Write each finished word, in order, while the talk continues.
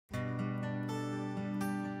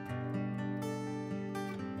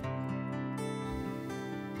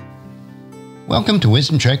Welcome to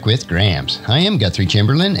Wisdom Trek with Gramps. I am Guthrie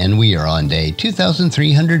Chamberlain, and we are on day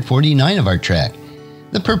 2349 of our trek.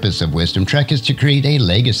 The purpose of Wisdom Trek is to create a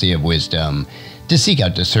legacy of wisdom, to seek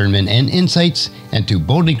out discernment and insights, and to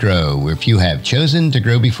boldly grow where few have chosen to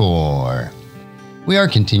grow before. We are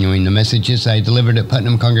continuing the messages I delivered at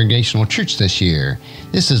Putnam Congregational Church this year.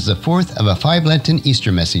 This is the fourth of a 5 Lenten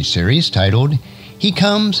Easter message series titled, He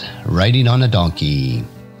Comes Riding on a Donkey.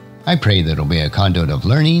 I pray that it'll be a conduit of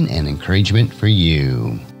learning and encouragement for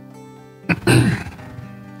you.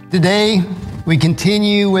 Today, we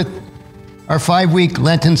continue with our 5-week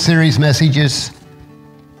Lenten series messages,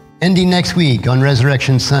 ending next week on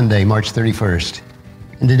Resurrection Sunday, March 31st.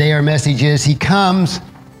 And today our message is, He Comes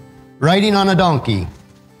Riding on a Donkey.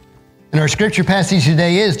 And our scripture passage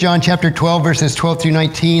today is John chapter 12, verses 12 through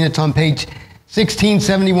 19. It's on page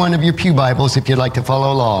 1671 of your Pew Bibles if you'd like to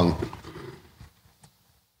follow along.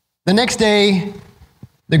 The next day,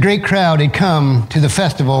 the great crowd had come to the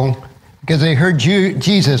festival because they heard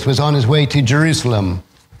Jesus was on his way to Jerusalem.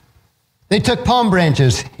 They took palm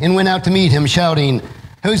branches and went out to meet him, shouting,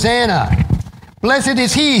 Hosanna! Blessed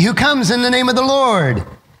is he who comes in the name of the Lord!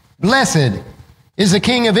 Blessed is the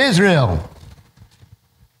King of Israel!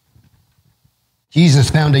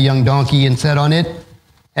 Jesus found a young donkey and sat on it,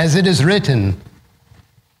 as it is written,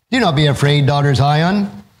 Do not be afraid, daughter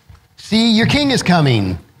Zion. See, your king is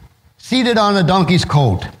coming, seated on a donkey's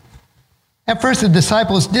colt. At first, the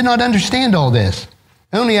disciples did not understand all this.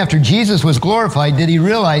 Only after Jesus was glorified did he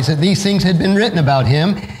realize that these things had been written about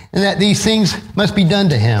him and that these things must be done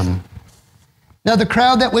to him. Now, the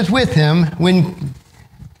crowd that was with him when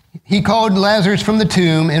he called Lazarus from the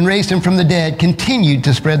tomb and raised him from the dead continued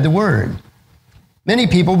to spread the word. Many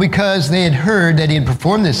people, because they had heard that he had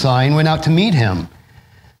performed this sign, went out to meet him.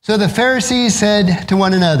 So the Pharisees said to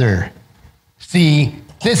one another, See,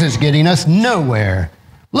 this is getting us nowhere.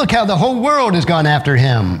 Look how the whole world has gone after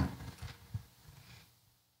him.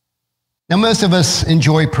 Now, most of us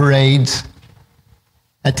enjoy parades,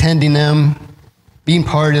 attending them, being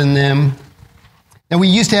part in them. Now, we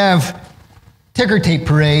used to have ticker tape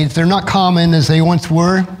parades. They're not common as they once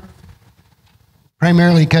were,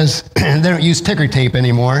 primarily because they don't use ticker tape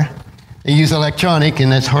anymore. They use electronic,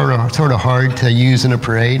 and that's sort of hard to use in a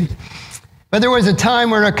parade. But there was a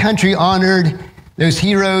time where our country honored those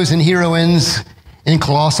heroes and heroines in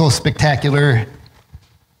colossal, spectacular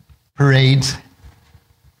parades.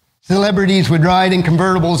 Celebrities would ride in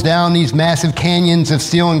convertibles down these massive canyons of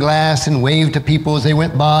steel and glass and wave to people as they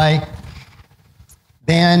went by.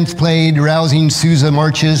 Bands played rousing Sousa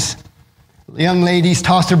marches. Young ladies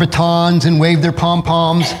tossed their batons and waved their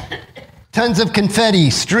pom-poms. Tons of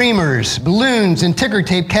confetti, streamers, balloons, and ticker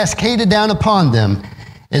tape cascaded down upon them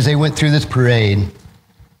as they went through this parade.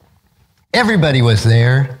 Everybody was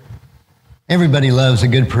there. Everybody loves a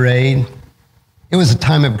good parade. It was a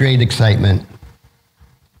time of great excitement.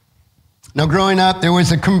 Now, growing up, there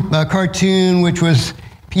was a cartoon which was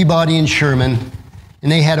Peabody and Sherman, and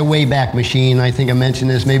they had a Wayback Machine. I think I mentioned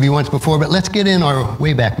this maybe once before, but let's get in our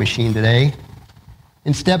Wayback Machine today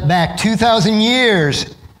and step back 2,000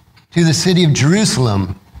 years to the city of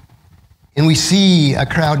Jerusalem, and we see a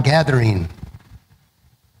crowd gathering.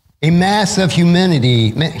 A mass of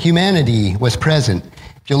humanity was present.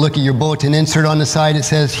 If you look at your bulletin insert on the side, it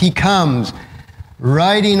says, He comes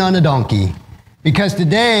riding on a donkey. Because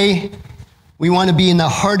today, we want to be in the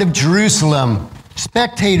heart of Jerusalem,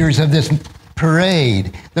 spectators of this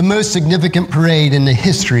parade, the most significant parade in the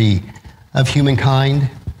history of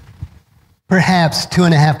humankind. Perhaps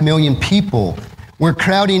 2.5 million people were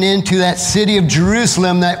crowding into that city of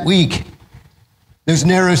Jerusalem that week. Those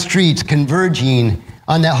narrow streets converging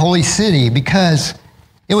on that holy city because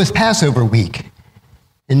it was Passover week.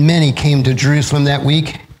 And many came to Jerusalem that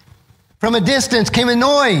week. From a distance came a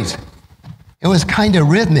noise. It was kind of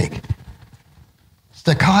rhythmic,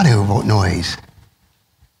 staccato noise.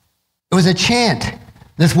 It was a chant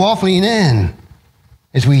that's waffling in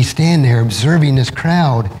as we stand there observing this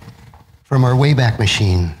crowd from our Wayback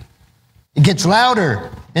Machine. It gets louder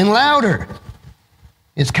and louder.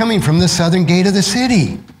 It's coming from the southern gate of the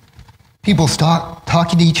city. People stop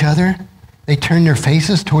talking to each other. They turned their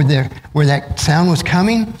faces toward where that sound was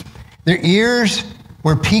coming. Their ears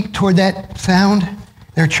were peaked toward that sound.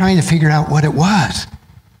 They're trying to figure out what it was.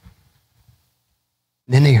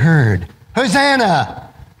 Then they heard,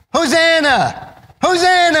 Hosanna! Hosanna!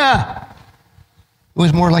 Hosanna! It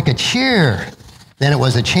was more like a cheer than it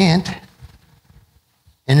was a chant.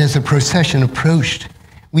 And as the procession approached,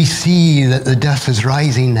 we see that the dust is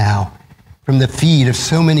rising now from the feet of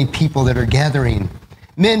so many people that are gathering.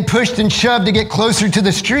 Men pushed and shoved to get closer to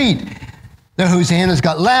the street. The hosannas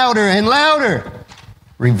got louder and louder.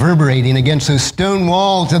 reverberating against those stone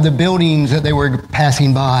walls of the buildings that they were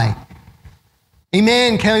passing by. A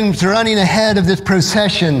man comes running ahead of this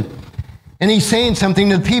procession, and he's saying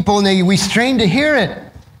something to the people, and we strain to hear it.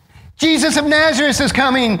 Jesus of Nazareth is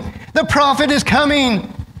coming. The prophet is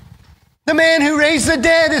coming. The man who raised the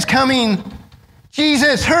dead is coming.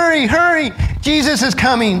 Jesus, hurry, hurry. Jesus is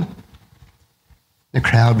coming. The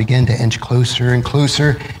crowd began to inch closer and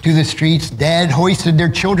closer to the streets. Dad hoisted their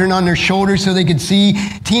children on their shoulders so they could see.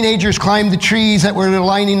 Teenagers climbed the trees that were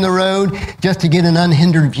lining the road just to get an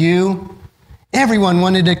unhindered view. Everyone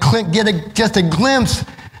wanted to get just a glimpse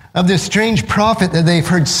of this strange prophet that they've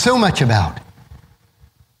heard so much about.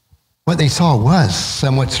 What they saw was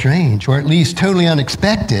somewhat strange, or at least totally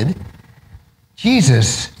unexpected.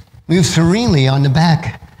 Jesus moved serenely on the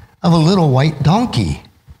back of a little white donkey,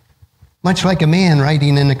 much like a man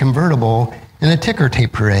riding in a convertible in a ticker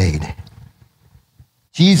tape parade.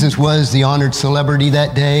 Jesus was the honored celebrity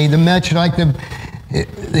that day, much like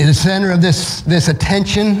the center of this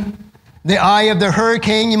attention, the eye of the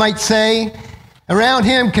hurricane, you might say. Around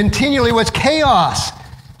him continually was chaos.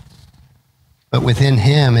 But within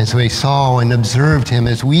him, as we saw and observed him,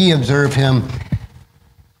 as we observe him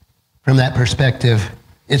from that perspective,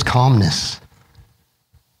 is calmness.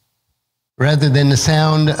 Rather than the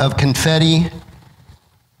sound of confetti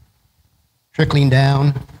trickling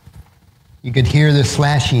down, you could hear the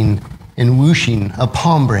slashing and whooshing of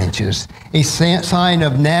palm branches, a sign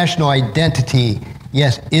of national identity.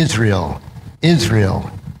 Yes, Israel, Israel,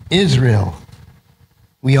 Israel.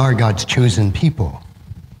 We are God's chosen people.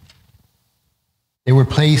 They were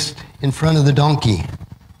placed in front of the donkey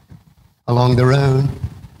along the road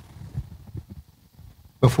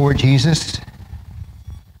before Jesus.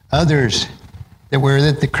 Others that were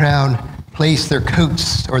at the crowd placed their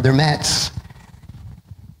coats or their mats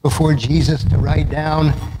before Jesus to ride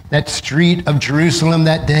down that street of Jerusalem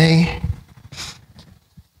that day.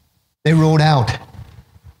 They rolled out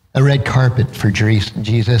a red carpet for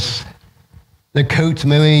Jesus. The coats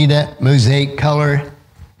made that mosaic color.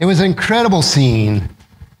 It was an incredible scene.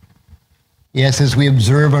 Yes, as we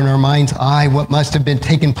observe in our mind's eye what must have been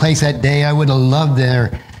taking place that day, I would have loved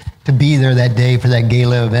to be there that day for that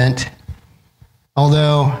gala event.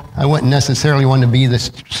 Although I wouldn't necessarily want to be the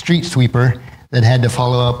street sweeper that had to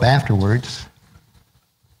follow up afterwards.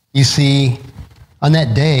 You see, on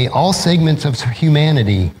that day, all segments of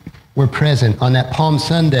humanity were present on that Palm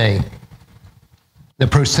Sunday, the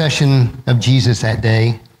procession of Jesus that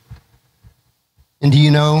day. And do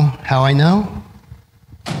you know how I know?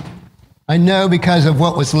 I know because of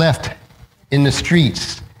what was left in the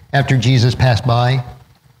streets after Jesus passed by.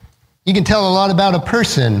 You can tell a lot about a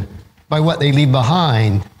person by what they leave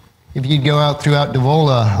behind. If you go out throughout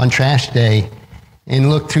Devola on trash day and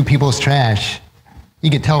look through people's trash, you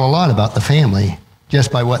can tell a lot about the family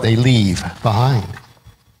just by what they leave behind.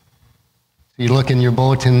 So you look in your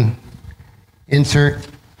bulletin insert,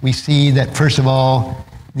 we see that first of all,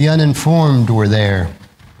 the uninformed were there.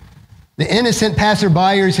 The innocent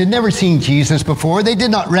passerbyers had never seen Jesus before. They did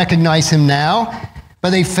not recognize him now,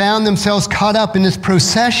 but they found themselves caught up in this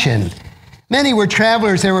procession. Many were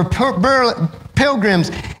travelers, they were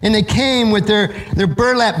pilgrims, and they came with their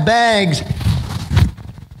burlap bags.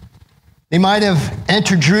 They might have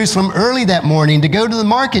entered Jerusalem early that morning to go to the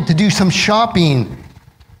market to do some shopping.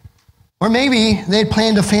 Or maybe they had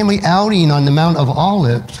planned a family outing on the Mount of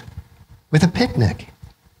Olives with a picnic.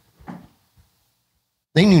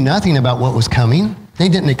 They knew nothing about what was coming. They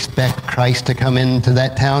didn't expect Christ to come into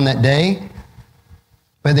that town that day,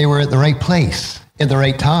 but they were at the right place at the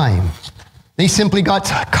right time. They simply got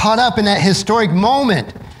caught up in that historic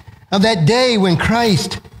moment of that day when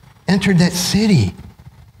Christ entered that city.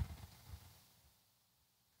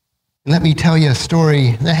 And let me tell you a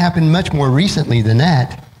story that happened much more recently than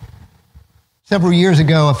that. Several years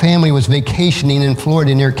ago, a family was vacationing in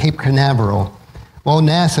Florida near Cape Canaveral, while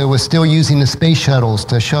NASA was still using the space shuttles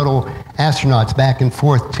to shuttle astronauts back and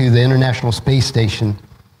forth to the International Space Station.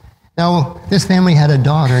 Now, this family had a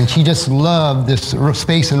daughter, and she just loved this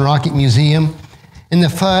Space and Rocket Museum, and the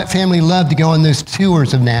family loved to go on those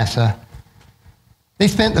tours of NASA. They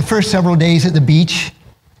spent the first several days at the beach,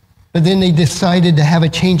 but then they decided to have a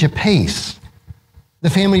change of pace. The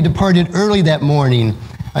family departed early that morning,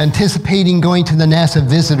 anticipating going to the NASA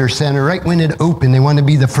Visitor Center right when it opened. They wanted to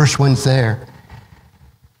be the first ones there.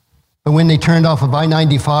 But when they turned off of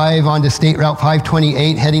I-95 onto State Route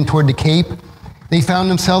 528 heading toward the Cape, they found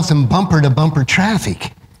themselves in bumper-to-bumper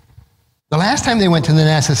traffic. The last time they went to the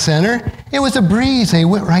NASA Center, it was a breeze. They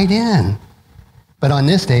went right in. But on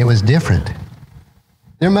this day, it was different.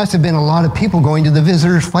 There must have been a lot of people going to the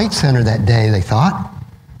Visitors Flight Center that day, they thought.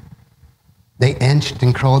 They inched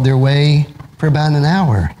and crawled their way for about an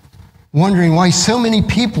hour, wondering why so many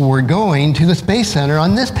people were going to the Space Center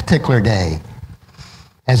on this particular day.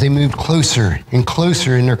 As they moved closer and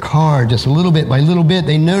closer in their car, just little bit by little bit,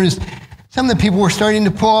 they noticed some of the people were starting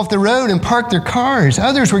to pull off the road and park their cars.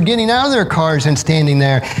 Others were getting out of their cars and standing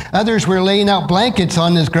there. Others were laying out blankets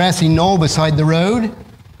on this grassy knoll beside the road,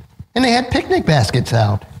 and they had picnic baskets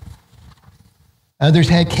out. Others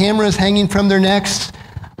had cameras hanging from their necks.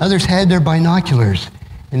 Others had their binoculars,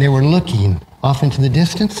 and they were looking off into the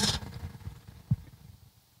distance.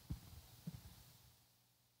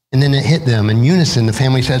 And then it hit them. In unison, the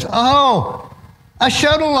family says, "Oh, a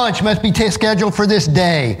shuttle launch must be scheduled for this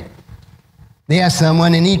day." They asked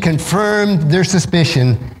someone, and he confirmed their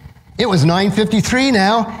suspicion. It was 9:53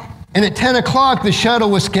 now, and at 10 o'clock, the shuttle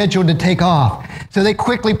was scheduled to take off. So they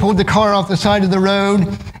quickly pulled the car off the side of the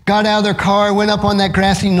road, got out of their car, went up on that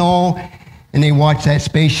grassy knoll, and they watched that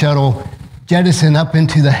space shuttle jettison up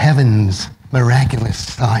into the heavens. Miraculous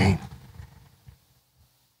sign.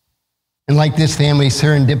 And like this family's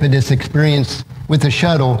serendipitous experience with the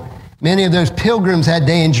shuttle, many of those pilgrims that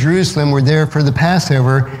day in Jerusalem were there for the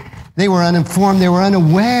Passover. They were uninformed, they were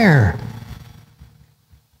unaware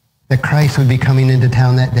that Christ would be coming into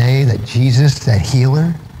town that day, that Jesus, that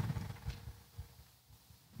healer.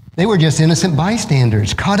 They were just innocent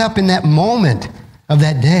bystanders, caught up in that moment of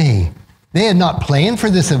that day. They had not planned for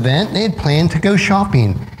this event. They had planned to go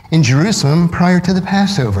shopping in Jerusalem prior to the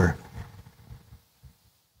Passover.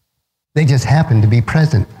 They just happened to be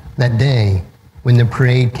present that day when the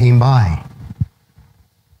parade came by.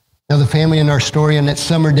 Now, the family in our story on that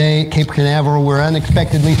summer day at Cape Canaveral were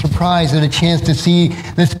unexpectedly surprised at a chance to see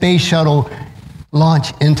the space shuttle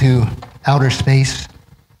launch into outer space.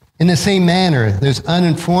 In the same manner, those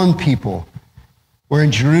uninformed people were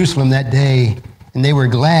in Jerusalem that day, and they were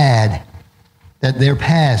glad that their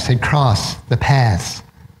paths had crossed the paths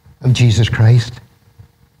of Jesus Christ.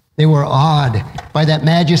 They were awed by that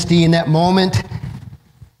majesty in that moment.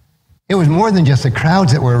 It was more than just the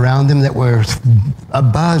crowds that were around them that were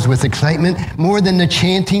abuzz with excitement, more than the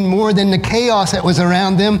chanting, more than the chaos that was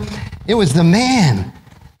around them. It was the man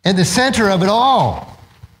at the center of it all.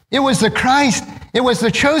 It was the Christ. It was the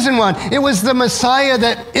chosen one. It was the Messiah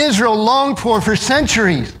that Israel longed for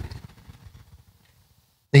centuries.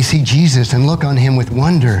 They see Jesus and look on him with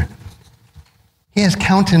wonder. He has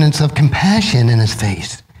countenance of compassion in his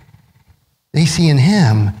face. They see in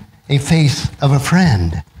him a face of a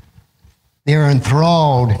friend. They are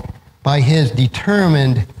enthralled by his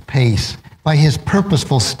determined pace, by his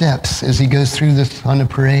purposeful steps as he goes through this on the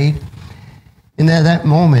parade. And at that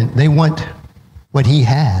moment, they want what he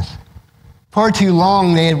has. Far too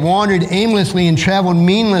long, they had wandered aimlessly and traveled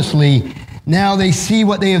meaninglessly. Now they see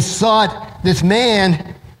what they have sought, this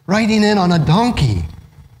man riding in on a donkey.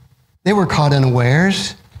 They were caught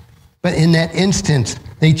unawares, but in that instant,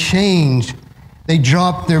 they changed. They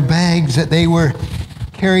dropped their bags that they were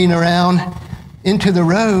carrying around into the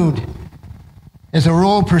road. As a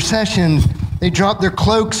royal procession, they dropped their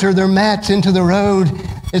cloaks or their mats into the road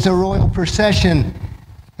as a royal procession.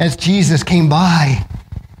 As Jesus came by,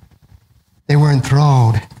 they were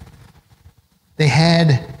enthralled. They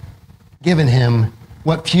had given him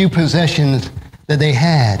what few possessions that they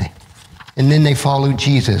had, and then they followed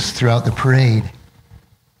Jesus throughout the parade.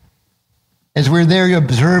 As we're there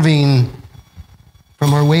observing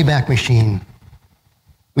from our Wayback Machine,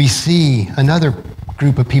 we see another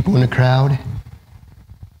group of people in the crowd.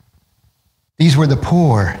 These were the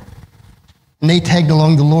poor, and they tagged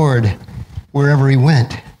along the Lord wherever he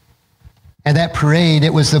went. At that parade,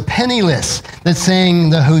 it was the penniless that sang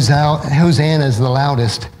the Hosannas the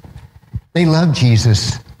loudest. They loved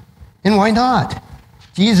Jesus. And why not?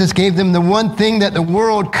 Jesus gave them the one thing that the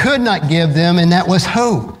world could not give them, and that was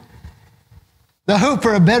hope. The hope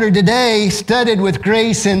for a better today, studded with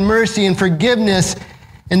grace and mercy and forgiveness,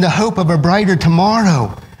 and the hope of a brighter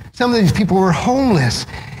tomorrow. Some of these people were homeless,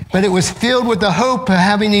 but it was filled with the hope of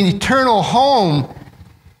having an eternal home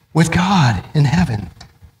with God in heaven.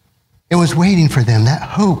 It was waiting for them. That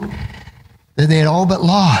hope that they had all but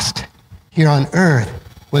lost here on earth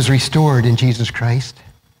was restored in Jesus Christ.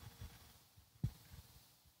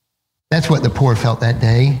 That's what the poor felt that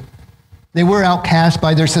day. They were outcast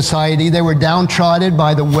by their society. They were downtrodden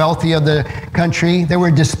by the wealthy of the country. They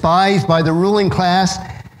were despised by the ruling class.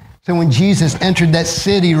 So when Jesus entered that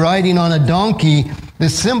city riding on a donkey, the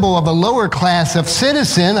symbol of a lower class of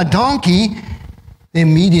citizen, a donkey, they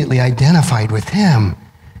immediately identified with him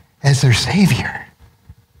as their Savior.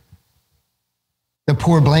 The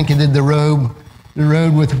poor blanketed the road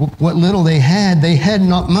with what little they had. They had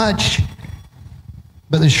not much,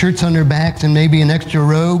 but the shirts on their backs and maybe an extra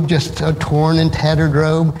robe, just a torn and tattered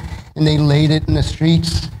robe, and they laid it in the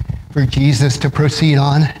streets for Jesus to proceed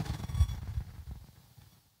on.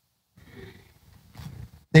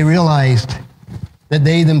 They realized that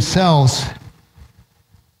they themselves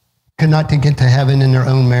could not get to heaven in their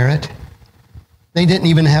own merit. They didn't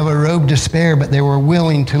even have a robe to spare, but they were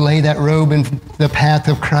willing to lay that robe in the path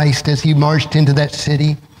of Christ as he marched into that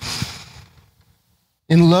city.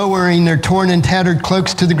 In lowering their torn and tattered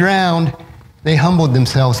cloaks to the ground, they humbled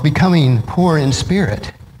themselves, becoming poor in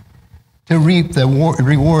spirit, to reap the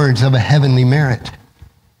rewards of a heavenly merit.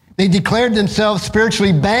 They declared themselves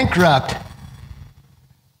spiritually bankrupt.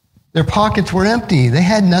 Their pockets were empty. They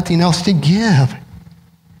had nothing else to give.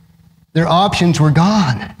 Their options were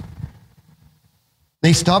gone.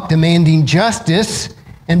 They stopped demanding justice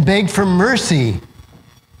and begged for mercy.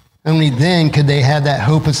 Only then could they have that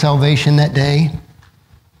hope of salvation that day.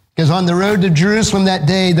 Because on the road to Jerusalem that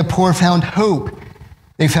day, the poor found hope.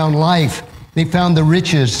 They found life. They found the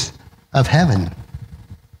riches of heaven.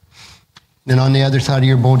 Then on the other side of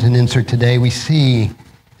your bulletin insert today, we see,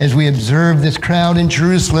 as we observe this crowd in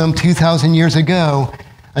Jerusalem 2,000 years ago,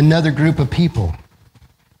 another group of people.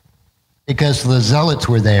 Because the zealots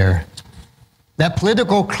were there. That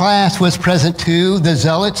political class was present too. The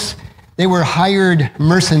zealots, they were hired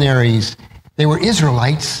mercenaries. They were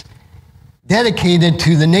Israelites, dedicated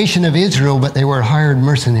to the nation of Israel, but they were hired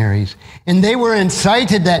mercenaries. And they were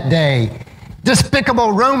incited that day.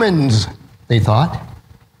 Despicable Romans, they thought.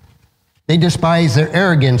 They despised their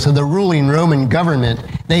arrogance of the ruling Roman government.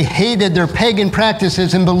 They hated their pagan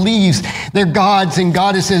practices and beliefs, their gods and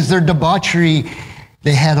goddesses, their debauchery.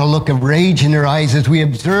 They had a look of rage in their eyes as we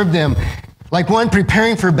observed them, like one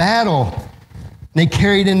preparing for battle. They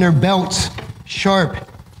carried in their belts sharp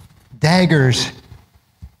daggers,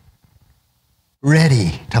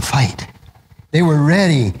 ready to fight. They were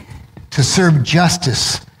ready to serve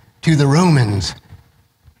justice to the Romans.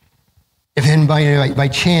 If anybody, by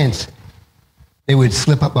chance, they would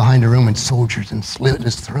slip up behind the Roman soldiers and slit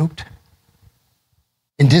his throat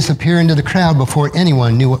and disappear into the crowd before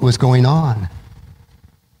anyone knew what was going on.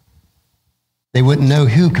 They wouldn't know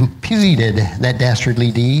who completed that dastardly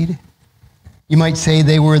deed. You might say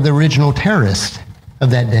they were the original terrorists of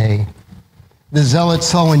that day. The zealots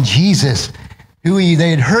saw in Jesus, who they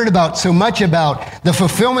had heard about so much about, the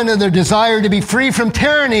fulfillment of their desire to be free from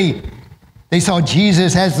tyranny. They saw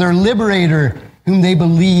Jesus as their liberator, whom they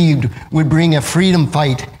believed would bring a freedom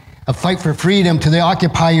fight, a fight for freedom to the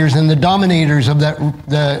occupiers and the dominators of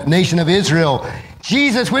the nation of Israel.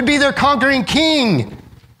 Jesus would be their conquering king,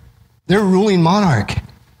 their ruling monarch.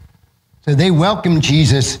 So they welcomed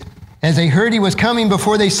Jesus as they heard he was coming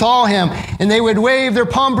before they saw him, and they would wave their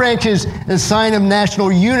palm branches as a sign of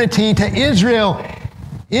national unity to Israel.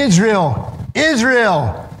 Israel,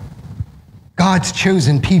 Israel, God's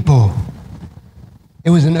chosen people. It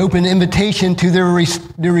was an open invitation to the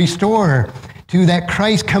restorer, to that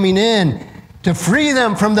Christ coming in to free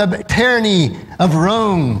them from the tyranny of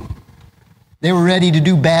Rome. They were ready to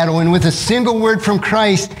do battle, and with a single word from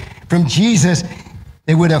Christ, from Jesus,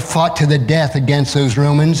 they would have fought to the death against those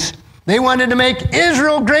Romans. They wanted to make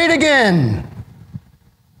Israel great again.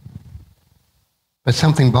 But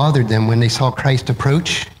something bothered them when they saw Christ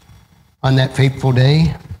approach on that fateful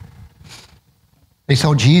day. They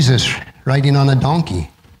saw Jesus riding on a donkey.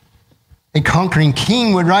 A conquering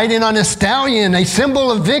king would ride in on a stallion, a symbol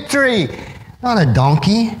of victory. Not a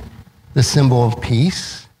donkey, the symbol of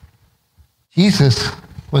peace. Jesus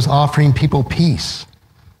was offering people peace.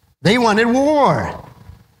 They wanted war.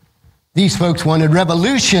 These folks wanted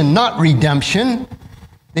revolution, not redemption.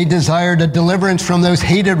 They desired a deliverance from those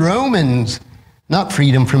hated Romans, not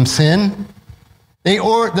freedom from sin. The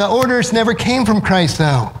orders never came from Christ,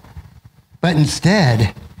 though. But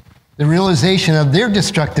instead, the realization of their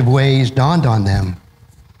destructive ways dawned on them.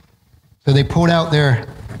 So they pulled out their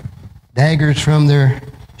daggers from their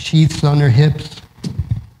sheaths on their hips.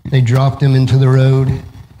 They dropped them into the road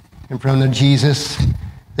in front of Jesus.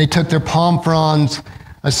 They took their palm fronds,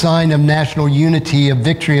 a sign of national unity, of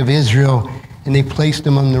victory of Israel, and they placed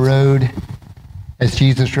them on the road as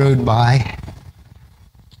Jesus rode by.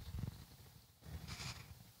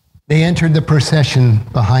 They entered the procession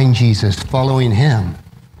behind Jesus, following him.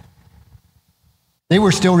 They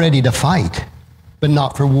were still ready to fight, but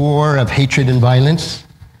not for war of hatred and violence,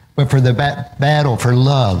 but for the battle for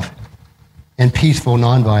love and peaceful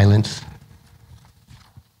nonviolence.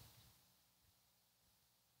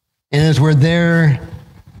 And as we're there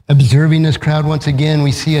observing this crowd once again,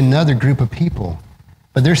 we see another group of people,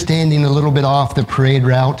 but they're standing a little bit off the parade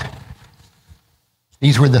route.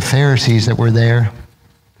 These were the Pharisees that were there.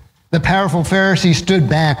 The powerful Pharisees stood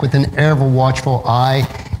back with an ever watchful eye,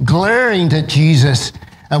 glaring at Jesus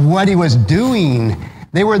of what he was doing.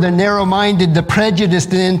 They were the narrow-minded, the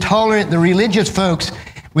prejudiced, the intolerant, the religious folks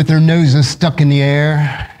with their noses stuck in the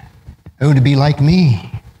air. Oh, to be like me.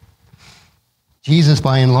 Jesus,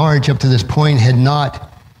 by and large, up to this point, had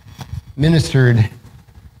not ministered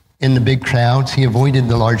in the big crowds. He avoided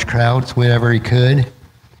the large crowds whenever he could.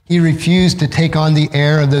 He refused to take on the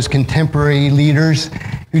air of those contemporary leaders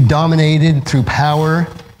who dominated through power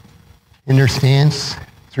in their stance,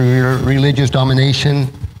 through religious domination.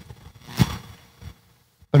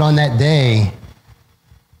 But on that day,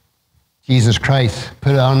 Jesus Christ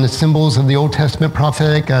put on the symbols of the Old Testament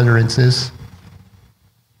prophetic utterances.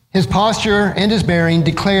 His posture and his bearing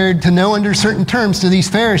declared to know under certain terms to these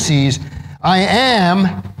Pharisees, I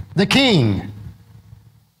am the king.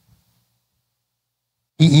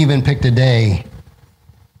 He even picked a day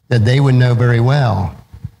that they would know very well.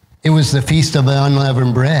 It was the Feast of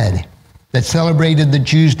Unleavened Bread that celebrated the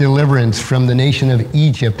Jews' deliverance from the nation of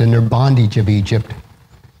Egypt and their bondage of Egypt.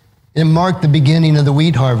 It marked the beginning of the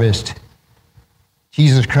wheat harvest.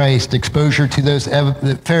 Jesus Christ's exposure to those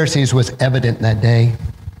Pharisees was evident that day.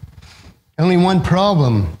 Only one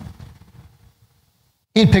problem.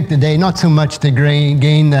 He'd picked a day not so much to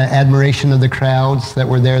gain the admiration of the crowds that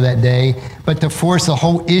were there that day, but to force the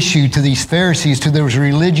whole issue to these Pharisees, to those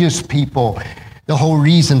religious people, the whole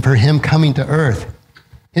reason for him coming to earth.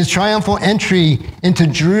 His triumphal entry into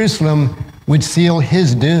Jerusalem would seal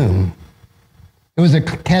his doom. It was a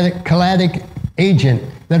catalytic agent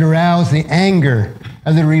that aroused the anger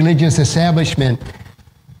of the religious establishment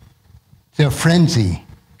to a frenzy,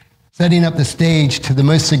 setting up the stage to the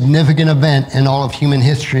most significant event in all of human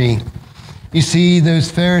history. You see,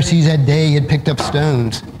 those Pharisees that day had picked up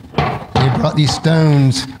stones. They brought these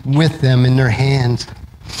stones with them in their hands.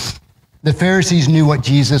 The Pharisees knew what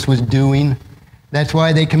Jesus was doing. That's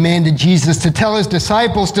why they commanded Jesus to tell his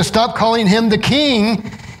disciples to stop calling him the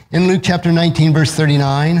king in Luke chapter 19, verse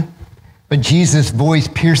 39. But Jesus' voice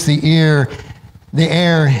pierced the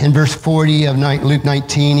air in verse 40 of Luke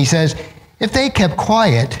 19. He says, if they kept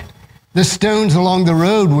quiet, the stones along the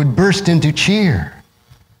road would burst into cheer.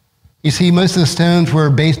 You see, most of the stones were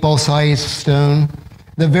baseball-sized stone,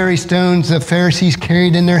 the very stones the Pharisees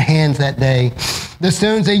carried in their hands that day, the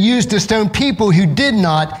stones they used to stone people who did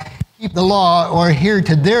not keep the law or adhere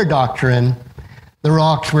to their doctrine. The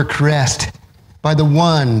rocks were caressed by the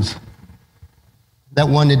ones that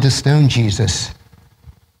wanted to stone Jesus.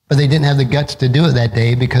 But they didn't have the guts to do it that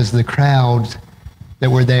day because of the crowds that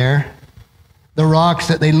were there. The rocks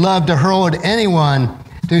that they loved to hurl at anyone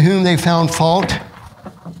to whom they found fault.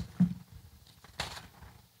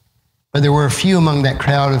 But there were a few among that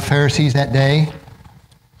crowd of Pharisees that day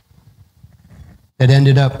that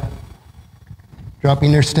ended up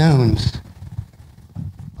dropping their stones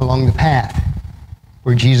along the path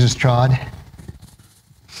where Jesus trod.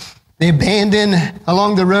 They abandoned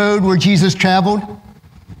along the road where Jesus traveled.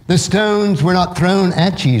 The stones were not thrown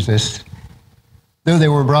at Jesus, though they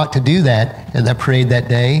were brought to do that at that parade that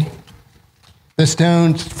day. The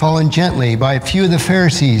stones fallen gently by a few of the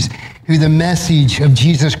Pharisees who the message of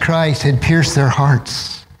Jesus Christ had pierced their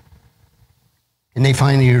hearts. And they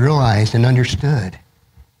finally realized and understood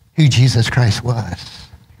who Jesus Christ was.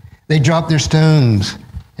 They dropped their stones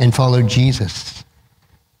and followed Jesus.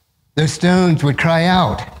 Those stones would cry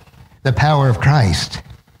out the power of Christ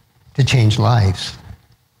to change lives.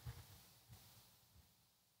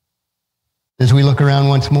 As we look around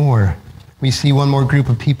once more, we see one more group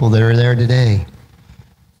of people that are there today.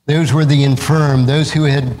 Those were the infirm, those who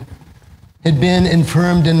had been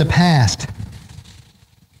infirmed in the past.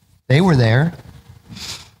 They were there.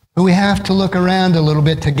 But we have to look around a little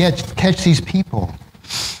bit to catch these people.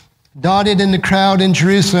 Dotted in the crowd in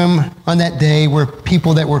Jerusalem on that day were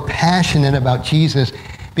people that were passionate about Jesus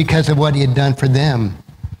because of what he had done for them.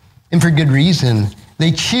 And for good reason.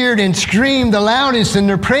 They cheered and screamed the loudest in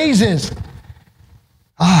their praises.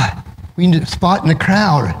 We need a spot in the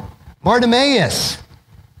crowd. Bartimaeus,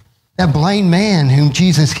 that blind man whom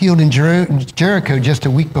Jesus healed in Jericho just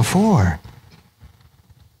a week before.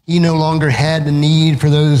 He no longer had the need for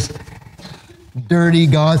those dirty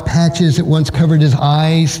gauze patches that once covered his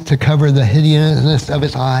eyes to cover the hideousness of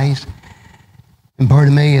his eyes. And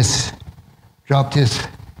Bartimaeus dropped his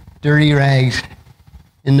dirty rags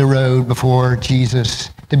in the road before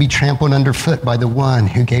Jesus to be trampled underfoot by the one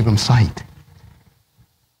who gave him sight.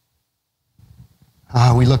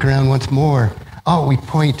 We look around once more. We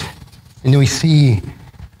point and we see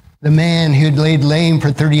the man who had laid lame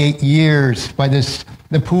for 38 years by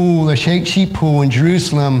the pool, the sheep pool in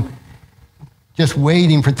Jerusalem, just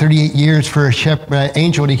waiting for 38 years for an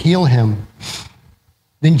angel to heal him.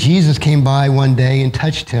 Then Jesus came by one day and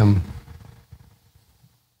touched him.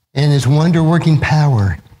 And his wonder-working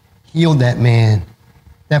power healed that man.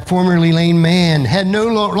 That formerly lame man had no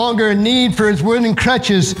longer a need for his wooden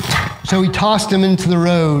crutches, so he tossed him into the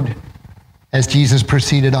road as Jesus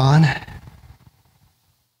proceeded on.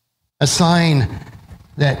 A sign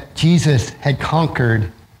that Jesus had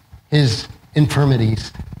conquered his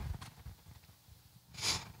infirmities.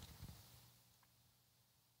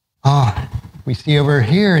 We see over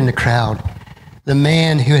here in the crowd the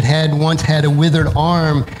man who once had a withered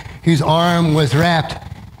arm, whose arm was wrapped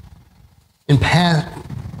in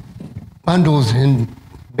bundles and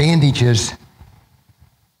bandages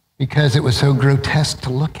because it was so grotesque to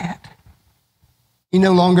look at. He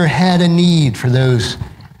no longer had a need for those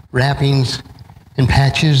wrappings and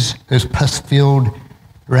patches, those pus-filled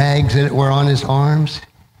rags that were on his arms,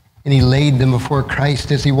 and he laid them before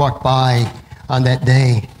Christ as he walked by on that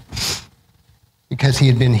day because he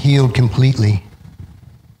had been healed completely.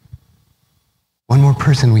 One more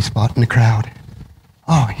person we spot in the crowd.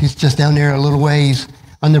 Oh, he's just down there a little ways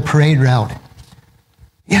on the parade route.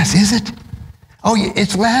 Yes, is it? Oh,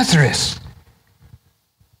 it's Lazarus.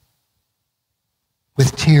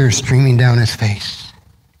 With tears streaming down his face.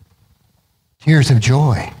 Tears of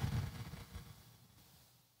joy.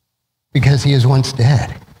 Because he is once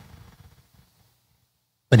dead.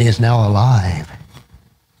 But he is now alive.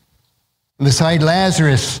 And beside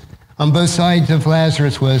Lazarus, on both sides of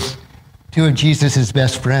Lazarus was two of Jesus'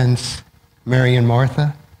 best friends, Mary and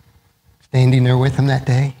Martha, standing there with him that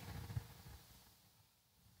day.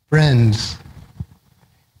 Friends,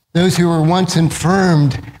 those who were once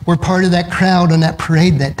infirmed were part of that crowd on that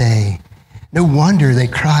parade that day. No wonder they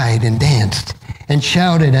cried and danced and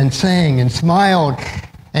shouted and sang and smiled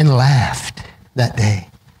and laughed that day.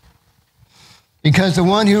 Because the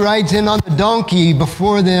one who rides in on the donkey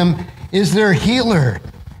before them is their healer,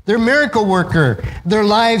 their miracle worker. Their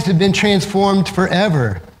lives have been transformed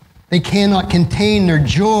forever. They cannot contain their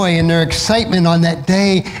joy and their excitement on that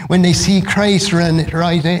day when they see Christ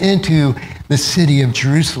rise into the city of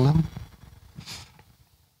Jerusalem.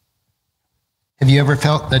 Have you ever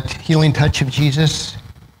felt the healing touch of Jesus?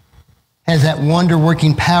 Has that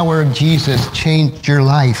wonder-working power of Jesus changed your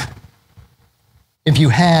life? If you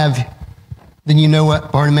have, then you know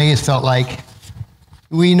what Bartimaeus felt like.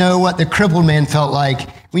 We know what the crippled man felt like.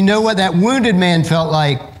 We know what that wounded man felt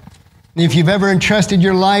like. And if you've ever entrusted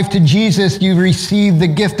your life to Jesus, you've received the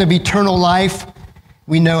gift of eternal life.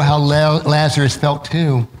 We know how Lazarus felt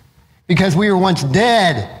too. Because we were once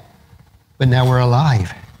dead, but now we're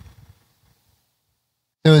alive.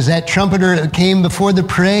 So as that trumpeter came before the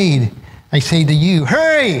parade, I say to you,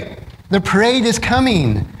 hurry, the parade is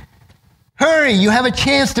coming. Hurry, you have a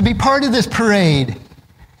chance to be part of this parade.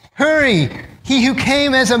 Hurry, he who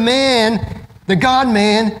came as a man, the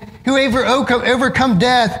God-man, who overcome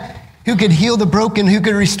death, who could heal the broken, who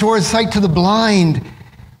could restore sight to the blind,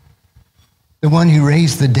 the one who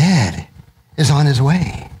raised the dead is on his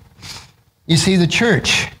way. You see, the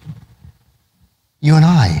church, you and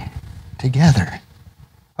I, together,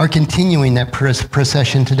 are continuing that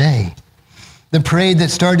procession today. The parade that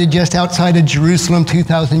started just outside of Jerusalem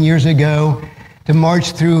 2,000 years ago to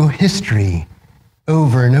march through history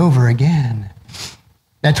over and over again.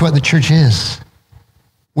 That's what the church is.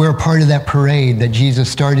 We're a part of that parade that Jesus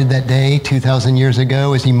started that day 2,000 years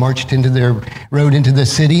ago as he marched rode into the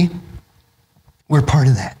city. We're part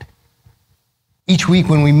of that. Each week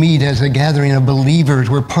when we meet as a gathering of believers,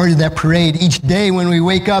 we're part of that parade. Each day when we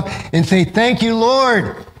wake up and say, thank you,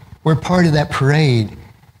 Lord, we're part of that parade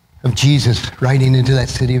of Jesus riding into that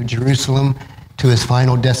city of Jerusalem to his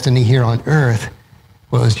final destiny here on earth.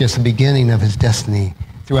 Well, it was just the beginning of his destiny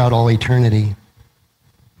throughout all eternity.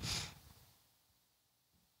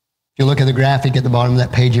 If you look at the graphic at the bottom of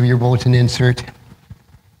that page of your bulletin insert,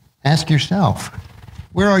 ask yourself,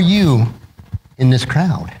 where are you in this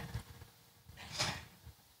crowd?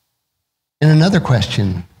 And another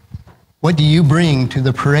question, what do you bring to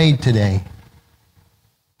the parade today?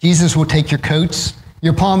 Jesus will take your coats,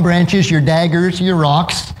 your palm branches, your daggers, your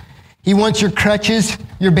rocks. He wants your crutches,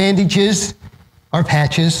 your bandages, our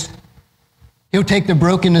patches. He'll take the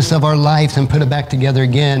brokenness of our lives and put it back together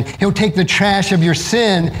again. He'll take the trash of your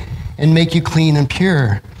sin and make you clean and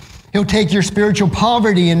pure. He'll take your spiritual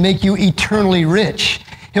poverty and make you eternally rich.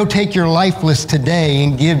 He'll take your lifeless today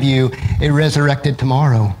and give you a resurrected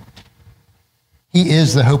tomorrow. He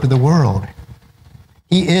is the hope of the world.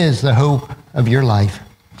 He is the hope of your life.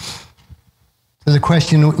 So the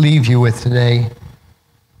question that leaves you with today,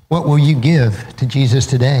 what will you give to Jesus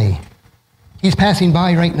today? He's passing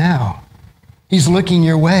by right now. He's looking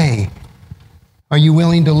your way. Are you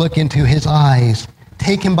willing to look into his eyes,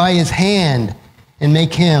 take him by his hand, and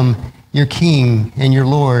make him your King and your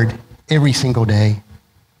Lord every single day?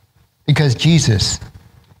 Because Jesus,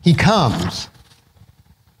 he comes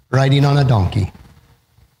riding on a donkey.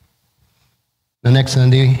 The next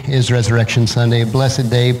Sunday is Resurrection Sunday, a blessed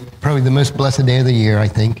day, probably the most blessed day of the year, I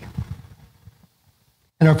think.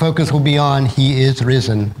 And our focus will be on He is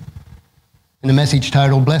risen. And the message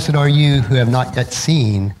titled, Blessed Are You Who Have Not Yet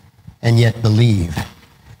Seen and Yet Believe.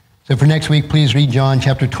 So for next week, please read John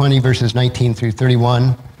chapter 20, verses 19 through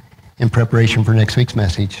 31 in preparation for next week's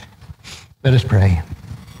message. Let us pray.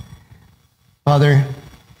 Father,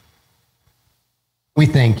 we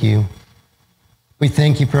thank you. We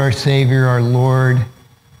thank you for our Savior, our Lord,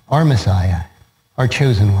 our Messiah, our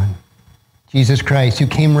chosen one, Jesus Christ, who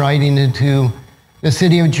came riding into the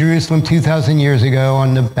city of Jerusalem 2,000 years ago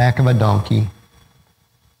on the back of a donkey.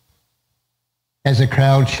 As the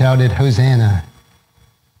crowd shouted, Hosanna,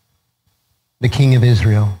 the King of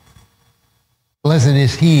Israel. Blessed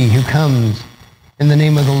is he who comes in the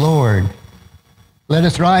name of the Lord. Let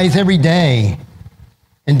us rise every day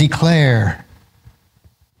and declare,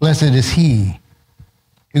 blessed is he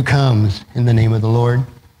who comes in the name of the Lord.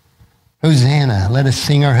 Hosanna. Let us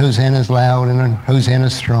sing our hosannas loud and our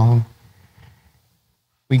hosannas strong.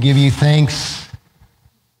 We give you thanks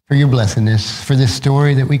for your blessedness, for this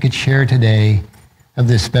story that we could share today of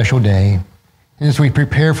this special day. And as we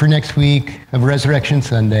prepare for next week of Resurrection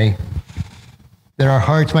Sunday, that our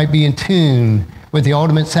hearts might be in tune with the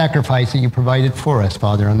ultimate sacrifice that you provided for us,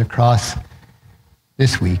 Father, on the cross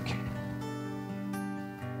this week.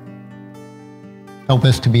 Help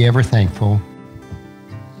us to be ever thankful.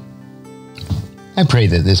 I pray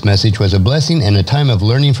that this message was a blessing and a time of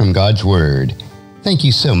learning from God's Word. Thank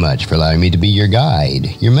you so much for allowing me to be your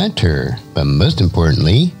guide, your mentor, but most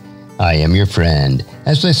importantly, I am your friend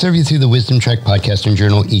as I serve you through the Wisdom Trek podcast and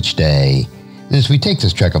journal each day. And as we take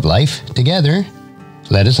this trek of life together,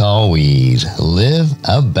 let us always live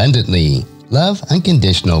abundantly, love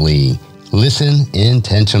unconditionally, listen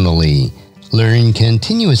intentionally, learn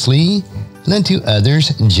continuously, lend to others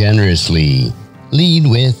generously, lead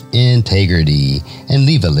with integrity, and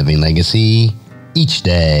leave a living legacy each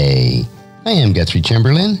day. I am Guthrie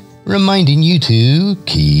Chamberlain, reminding you to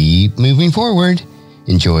keep moving forward,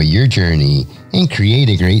 enjoy your journey, and create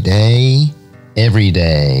a great day every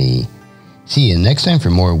day. See you next time for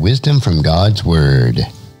more wisdom from God's Word.